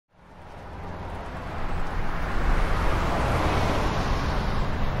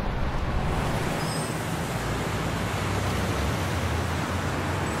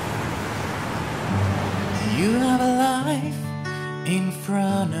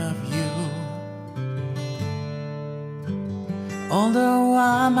of you. Although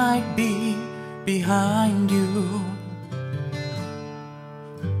I might be behind you,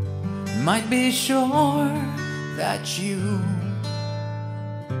 might be sure that you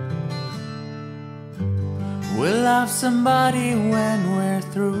will love somebody when we're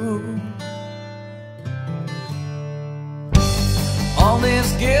through. All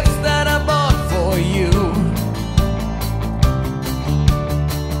these gifts that I bought for you,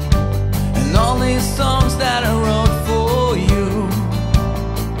 and all these songs that I wrote for you,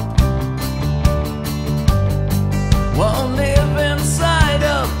 won't live inside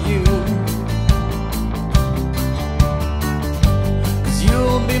of you, 'cause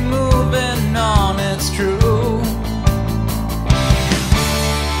you'll be moving on, it's true.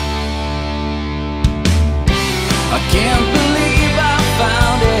 I can't believe I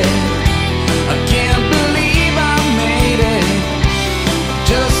found it, I can't believe I made it,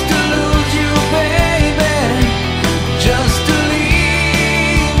 just to lose you, baby, just to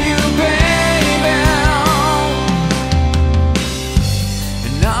leave you, baby.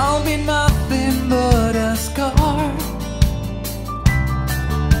 And I'll be nothing but a scar,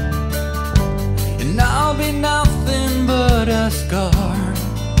 and I'll be nothing but a scar.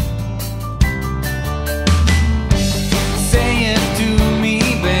 Say it to me,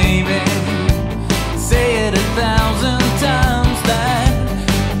 baby, say it 1,000 times that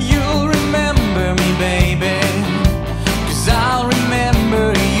you'll remember me, baby, 'cause I'll remember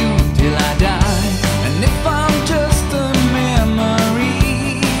you till I die. And if I'm just a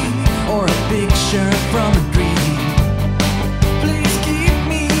memory or a picture from a dream, please keep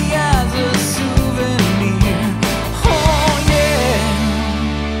me as a souvenir. Oh yeah,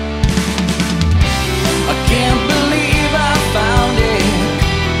 I can't believe I found it,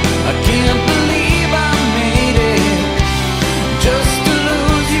 I can't believe I made it, just to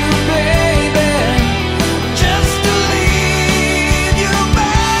lose you, baby, just to leave you,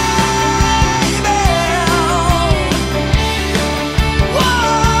 baby. Whoa.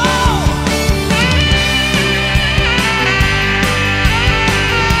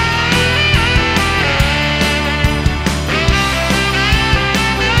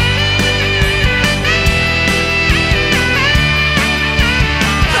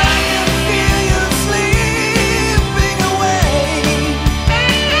 I can feel you slipping away,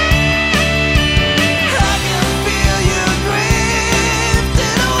 I can feel you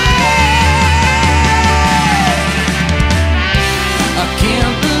drifting away. I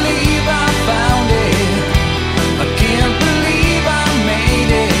can't believe I found it, I can't believe I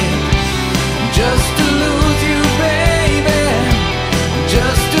made it, just to lose you, baby,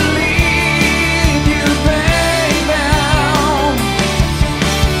 just to leave you, baby.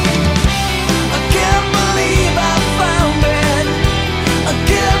 I can't believe I found it, I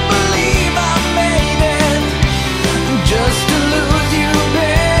can't believe I made it, just to lose you,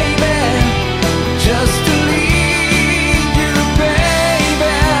 baby, just to leave you,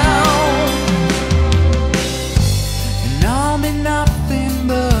 baby. And I'll be nothing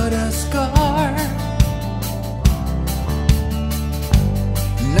but a scar,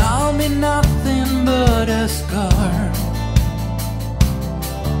 and I'll be nothing but a scar,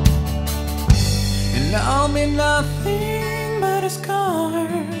 and I'll be nothing but a scar,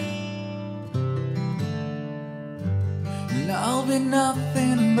 and I'll be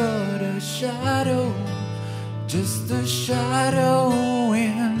nothing but a shadow, just a shadow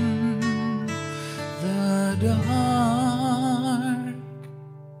in the dark.